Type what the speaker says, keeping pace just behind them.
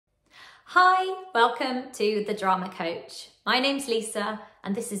Hi, welcome to The Drama Coach. My name's Lisa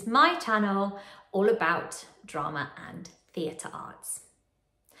and this is my channel all about drama and theatre arts.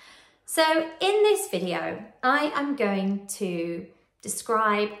 So in this video, I am going to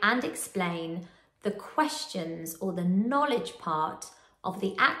describe and explain the questions or the knowledge part of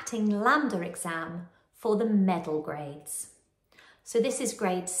the acting LAMDA exam for the medal grades. So this is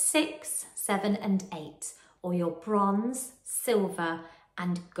grade 6, 7 and 8, or your bronze, silver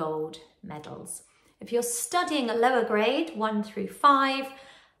and gold medals. If you're studying a lower grade, 1 through 5,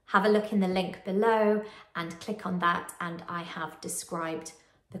 have a look in the link below and click on that, and I have described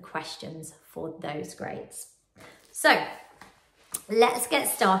the questions for those grades. So let's get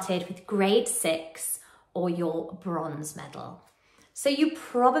started with grade 6 or your bronze medal. So you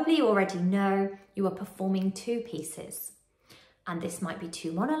probably already know you are performing 2 pieces, and this might be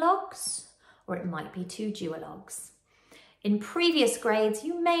 2 monologues or it might be 2 duologues. In previous grades,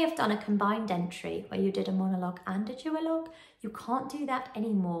 you may have done a combined entry where you did a monologue and a duologue. You can't do that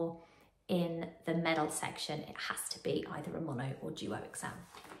anymore in the medal section. It has to be either a mono or duo exam.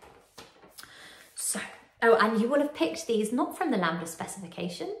 So, and you will have picked these not from the LAMDA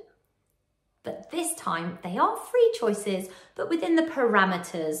specification, but this time they are free choices, but within the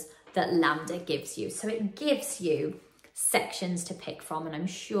parameters that LAMDA gives you. So it gives you sections to pick from, and I'm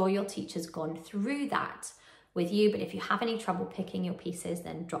sure your teacher's gone through that with you, but if you have any trouble picking your pieces,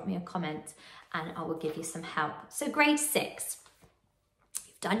 then drop me a comment and I will give you some help. So grade 6,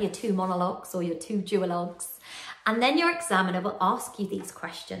 you've done your 2 monologues or your 2 duologues, and then your examiner will ask you these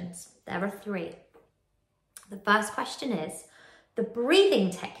questions. There are 3. The first question is the breathing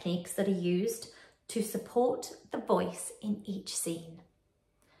techniques that are used to support the voice in each scene.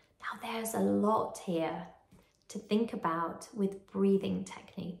 Now there's a lot here to think about with breathing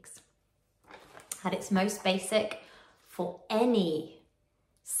techniques. At its most basic, for any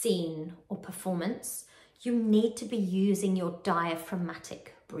scene or performance, you need to be using your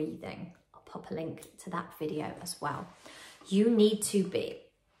diaphragmatic breathing. I'll pop a link to that video as well. You need to be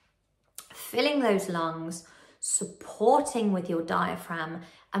filling those lungs, supporting with your diaphragm,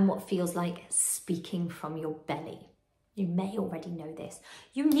 and what feels like speaking from your belly. You may already know this.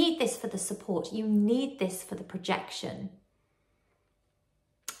 You need this for the support. You need this for the projection.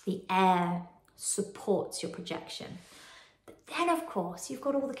 The air supports your projection. But then of course you've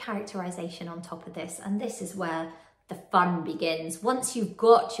got all the characterization on top of this, and this is where the fun begins. Once you've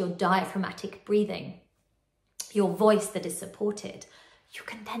got your diaphragmatic breathing, your voice that is supported, you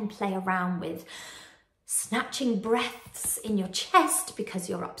can then play around with snatching breaths in your chest because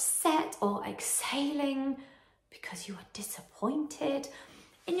you're upset, or exhaling because you are disappointed.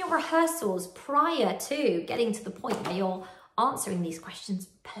 In your rehearsals prior to getting to the point where you're answering these questions,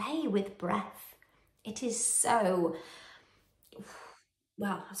 play with breath. It is so,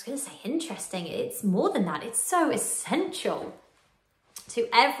 well, I was going to say interesting. It's more than that. It's so essential to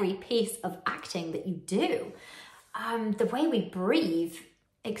every piece of acting that you do. The way we breathe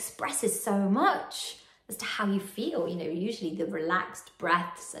expresses so much as to how you feel. You know, usually the relaxed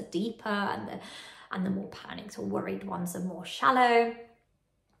breaths are deeper, and the more panicked or worried ones are more shallow.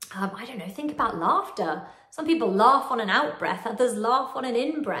 I don't know, think about laughter. Some people laugh on an out breath, others laugh on an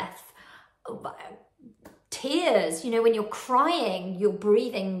in breath. Tears, you know, when you're crying, your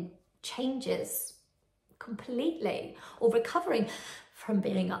breathing changes completely. Or recovering from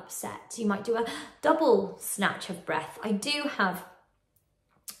being upset, you might do a double snatch of breath. I do have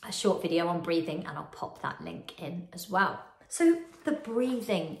a short video on breathing and I'll pop that link in as well. So the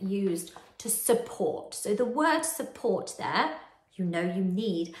breathing used to support. So the word support there, you know you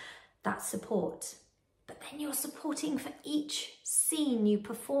need that support. But then you're supporting for each scene you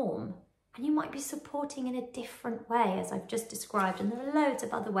perform. And you might be supporting in a different way, as I've just described. And there are loads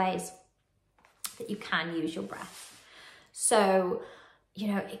of other ways that you can use your breath. So, you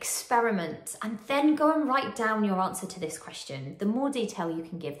know, experiment and then go and write down your answer to this question. The more detail you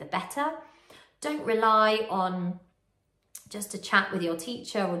can give, the better. Don't rely on just a chat with your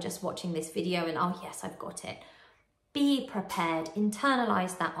teacher or just watching this video and, oh yes, I've got it. Be prepared,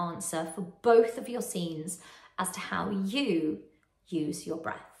 internalize that answer for both of your scenes as to how you use your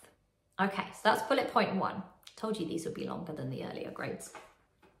breath. Okay, so that's bullet point 1. Told you these would be longer than the earlier grades.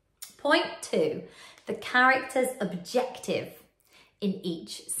 Point 2, the character's objective in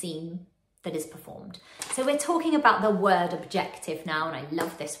each scene that is performed. So we're talking about the word objective now, and I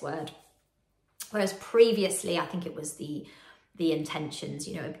love this word. Whereas previously, I think it was the intentions,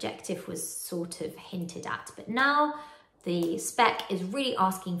 you know, objective was sort of hinted at, but now the spec is really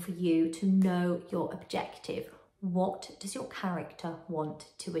asking for you to know your objective. What does your character want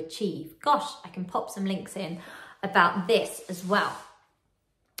to achieve? Gosh, I can pop some links in about this as well.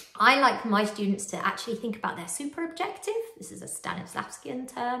 I like my students to actually think about their super objective. This is a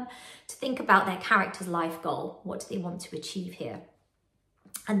Stanislavskian term, to think about their character's life goal. What do they want to achieve here?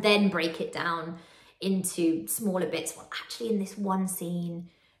 And then break it down into smaller bits. Well, actually in this one scene,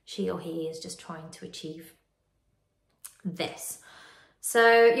 she or he is just trying to achieve this.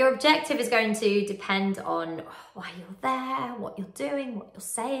 So your objective is going to depend on why you're there, what you're doing, what you're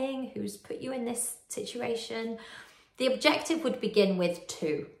saying, who's put you in this situation. The objective would begin with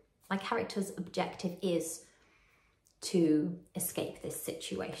 2. My character's objective is to escape this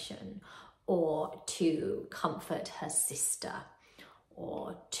situation, or to comfort her sister,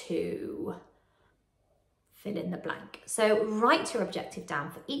 or to fill in the blank. So write your objective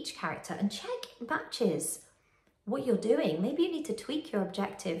down for each character and check it matches what you're doing. Maybe you need to tweak your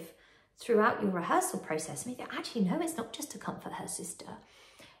objective throughout your rehearsal process. Maybe actually, no, it's not just to comfort her sister.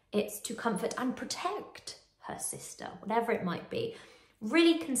 It's to comfort and protect her sister, whatever it might be.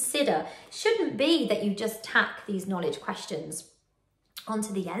 Really consider, it shouldn't be that you just tack these knowledge questions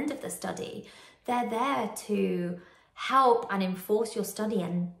onto the end of the study. They're there to help and enforce your study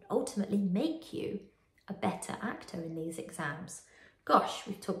and ultimately make you a better actor in these exams. Gosh,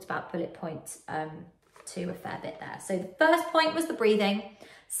 we've talked about bullet points to a fair bit there. So the first point was the breathing,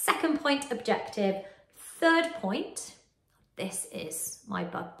 second point, objective, third point, this is my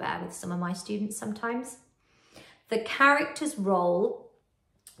bugbear with some of my students sometimes, the character's role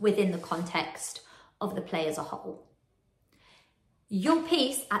within the context of the play as a whole. Your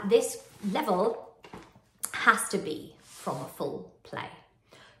piece at this level has to be from a full play.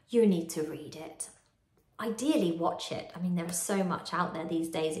 You need to read it. Ideally watch it. I mean, there is so much out there these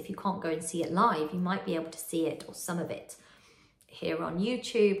days. If you can't go and see it live, you might be able to see it or some of it here on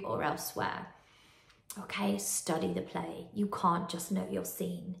YouTube or elsewhere. Okay, study the play. You can't just know your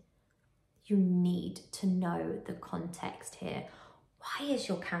scene. You need to know the context here. Why is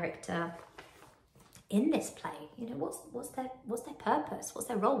your character in this play? You know, what's their purpose? What's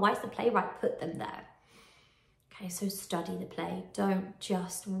their role? Why has the playwright put them there? Okay, so study the play. Don't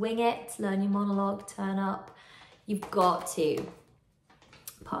just wing it, learn your monologue, turn up. You've got to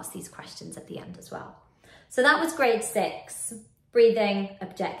pass these questions at the end as well. So that was grade 6, breathing,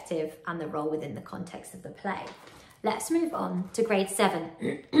 objective, and the role within the context of the play. Let's move on to grade 7,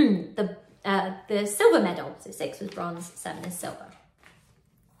 the silver medal. So 6 was bronze, 7 is silver.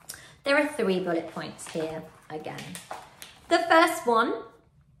 There are 3 bullet points here again. The first one,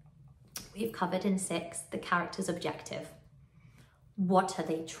 we've covered in 6, the character's objective. What are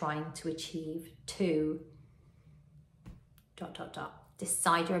they trying to achieve? To ...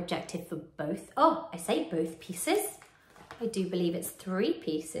 Decide your objective for both. Oh, I say both pieces. I do believe it's 3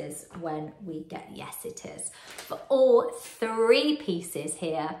 pieces when we get, yes, it is. For all 3 pieces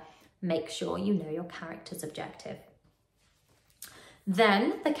here, make sure you know your character's objective.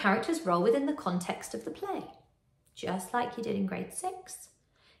 Then the character's role within the context of the play, just like you did in grade 6.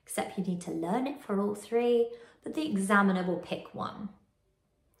 Except you need to learn it for all 3, but the examiner will pick one.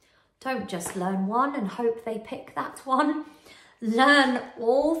 Don't just learn one and hope they pick that one. Learn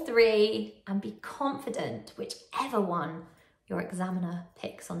all 3 and be confident whichever one your examiner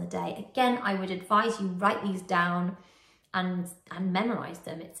picks on the day. Again, I would advise you write these down and memorize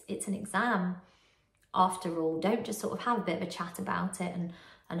them. It's an exam after all. Don't just sort of have a bit of a chat about it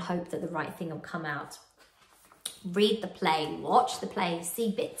and hope that the right thing will come out. Read the play, watch the play,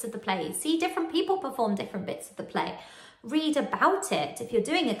 see bits of the play, see different people perform different bits of the play. Read about it. If you're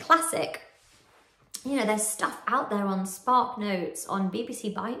doing a classic, you know, there's stuff out there on Spark Notes, on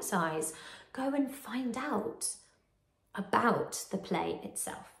BBC Bite Size. Go and find out about the play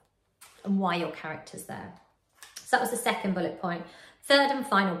itself and why your character's there. So that was the second bullet point. Third and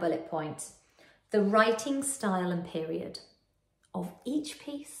final bullet point, the writing style and period of each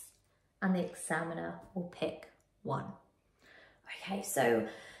piece, and the examiner will pick one. Okay, so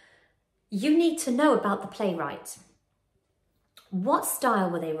you need to know about the playwright. What style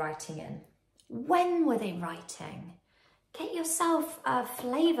were they writing in? When were they writing? Get yourself a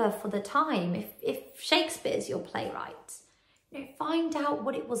flavour for the time. If Shakespeare's your playwright, you know, find out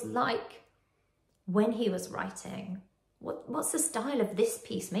what it was like when he was writing. What's the style of this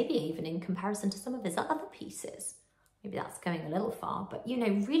piece? Maybe even in comparison to some of his other pieces. Maybe that's going a little far, but you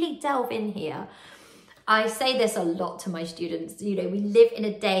know, really delve in here. I say this a lot to my students. You know, we live in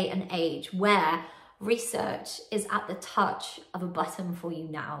a day and age where research is at the touch of a button for you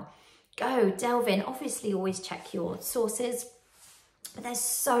now. Go, delve in. Obviously, always check your sources, but there's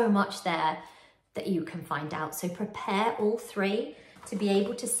so much there that you can find out. So prepare all 3 to be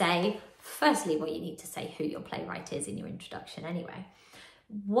able to say, firstly, well, you need to say who your playwright is in your introduction anyway.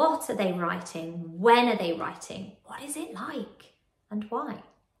 What are they writing? When are they writing? What is it like? And why?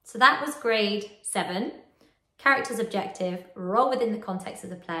 So that was grade 7. Character's objective, role within the context of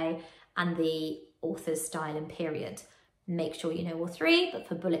the play, and the author's style and period. Make sure you know all 3, but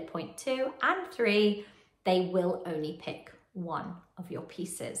for bullet point 2 and 3, they will only pick one of your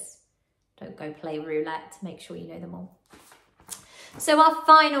pieces. Don't go play roulette, make sure you know them all. So our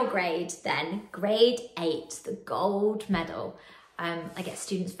final grade then, grade 8, the gold medal. I get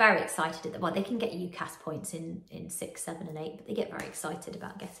students very excited well, they can get UCAS points in 6, 7 and 8, but they get very excited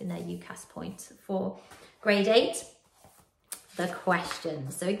about getting their UCAS points for grade 8. The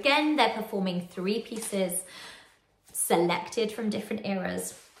questions. So again, they're performing 3 pieces selected from different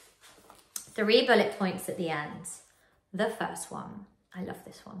eras. 3 bullet points at the end. The first one, I love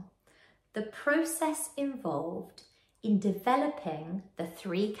this one. The process involved in developing the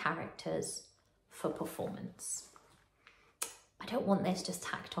 3 characters for performance. I don't want this just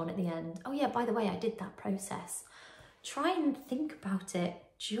tacked on at the end. Oh yeah, by the way, I did that process. Try and think about it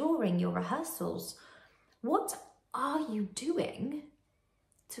during your rehearsals. What are you doing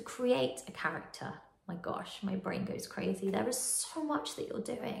to create a character? My gosh, my brain goes crazy. There is so much that you're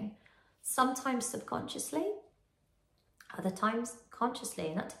doing. Sometimes subconsciously, other times consciously,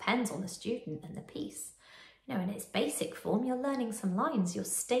 and that depends on the student and the piece. You know, in its basic form, you're learning some lines, you're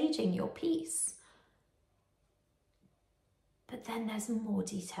staging your piece. But then there's more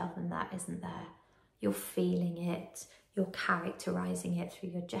detail than that, isn't there? You're feeling it, you're characterizing it through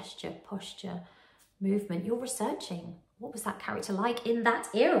your gesture, posture, movement. You're researching, what was that character like in that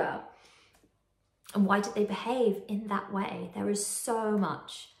era? And why did they behave in that way? There is so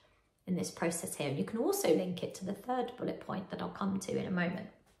much in this process here. And you can also link it to the 3rd bullet point that I'll come to in a moment.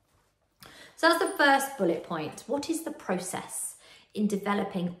 So that's the first bullet point. What is the process in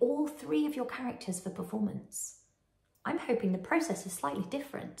developing all 3 of your characters for performance? I'm hoping the process is slightly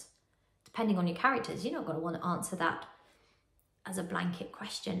different depending on your characters. You're not going to want to answer that as a blanket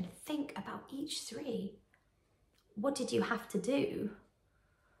question. Think about each 3. What did you have to do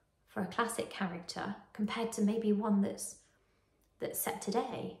for a classic character compared to maybe one that's set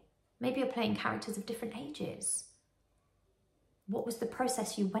today? Maybe you're playing characters of different ages. What was the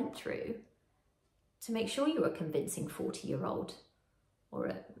process you went through to make sure you were a convincing 40-year-old or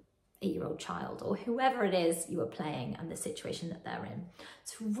a 8-year-old child or whoever it is you are playing and the situation that they're in?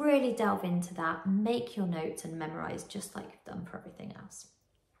 So really delve into that, make your notes and memorize just like you've done for everything else.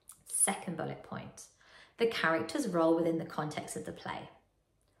 Second bullet point, the character's role within the context of the play.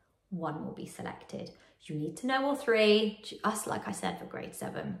 1 will be selected. You need to know all 3, just like I said for grade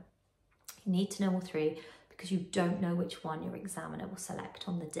 7. You need to know all 3 because you don't know which one your examiner will select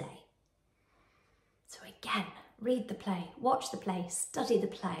on the day. So again, read the play, watch the play, study the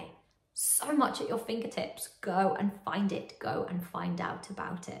play. So much at your fingertips. Go and find it. Go and find out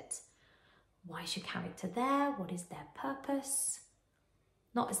about it. Why is your character there? What is their purpose?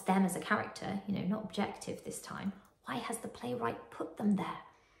 Not as them as a character, you know, not objective this time. Why has the playwright put them there?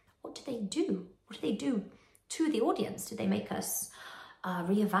 What do they do? What do they do to the audience? Do they make us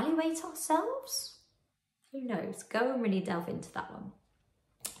reevaluate ourselves? Who knows? Go and really delve into that one.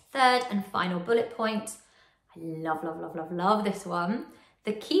 Third and final bullet point. I love, love, love, love, love this one.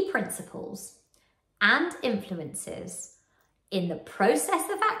 The key principles and influences in the process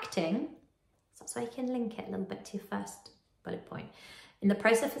of acting. So that's why you can link it a little bit to your first bullet point. In the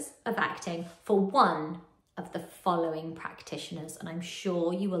process of acting for one of the following practitioners, and I'm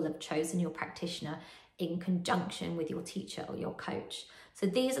sure you will have chosen your practitioner in conjunction with your teacher or your coach. So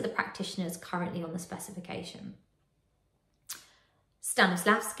these are the practitioners currently on the specification.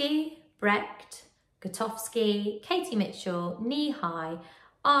 Stanislavski, Brecht, Gutowski, Katie Mitchell, Knee-High,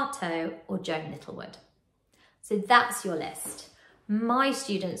 Arto, or Joan Littlewood. So that's your list. My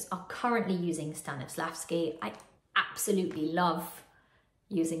students are currently using Stanislavski. I absolutely love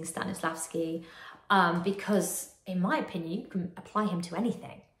using Stanislavski because, in my opinion, you can apply him to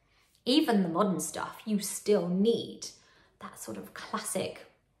anything. Even the modern stuff, you still need that sort of classic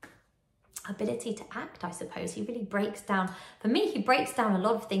ability to act, I suppose. He really breaks down, for me, he breaks down a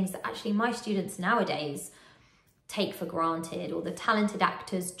lot of things that actually my students nowadays take for granted or the talented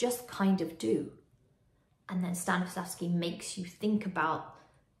actors just kind of do. And then Stanislavski makes you think about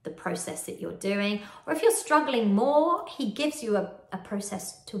the process that you're doing. Or if you're struggling more, he gives you a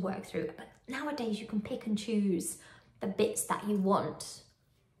process to work through. But nowadays you can pick and choose the bits that you want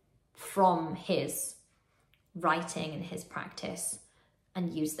from his writing and his practice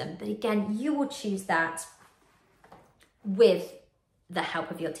and use them. But again, you will choose that with the help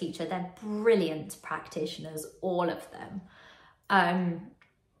of your teacher. They're brilliant practitioners, all of them.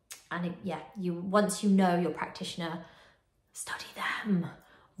 Once you know your practitioner, study them,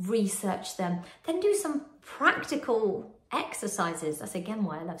 research them, then do some practical exercises. That's again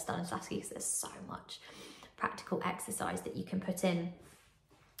why I love Stanislavski, because there's so much practical exercise that you can put in.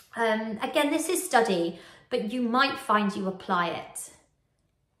 Again, this is study, but you might find you apply it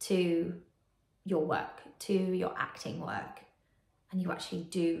to your work, to your acting work, and you actually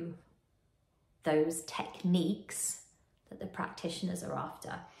do those techniques that the practitioners are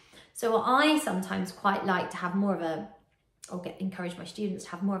after. So I sometimes quite like to have more of a, or encourage my students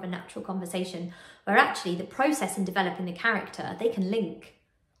to have more of a natural conversation where actually the process in developing the character, they can link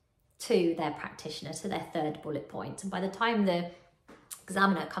to their practitioner, to their third bullet point. And by the time the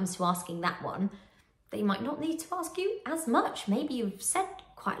examiner comes to asking that one, they might not need to ask you as much. Maybe you've said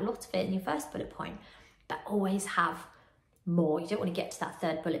quite a lot of it in your first bullet point, but always have more. You don't want to get to that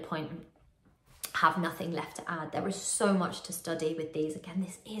third bullet point and have nothing left to add. There is so much to study with these. Again,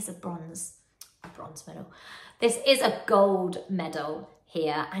 this is a bronze medal. This is a gold medal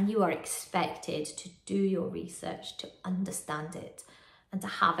here, and you are expected to do your research, to understand it, and to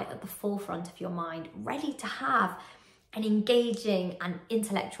have it at the forefront of your mind, ready to have an engaging and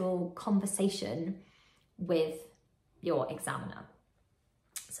intellectual conversation with your examiner.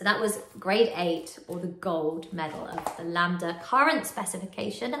 So that was grade 8, or the gold medal of the LAMDA current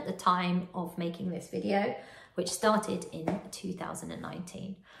specification at the time of making this video, which started in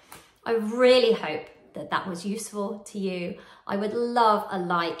 2019. I really hope that that was useful to you. I would love a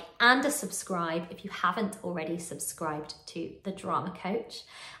like and a subscribe if you haven't already subscribed to The Drama Coach.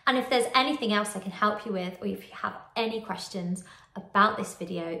 And if there's anything else I can help you with, or if you have any questions about this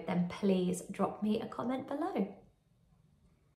video, then please drop me a comment below.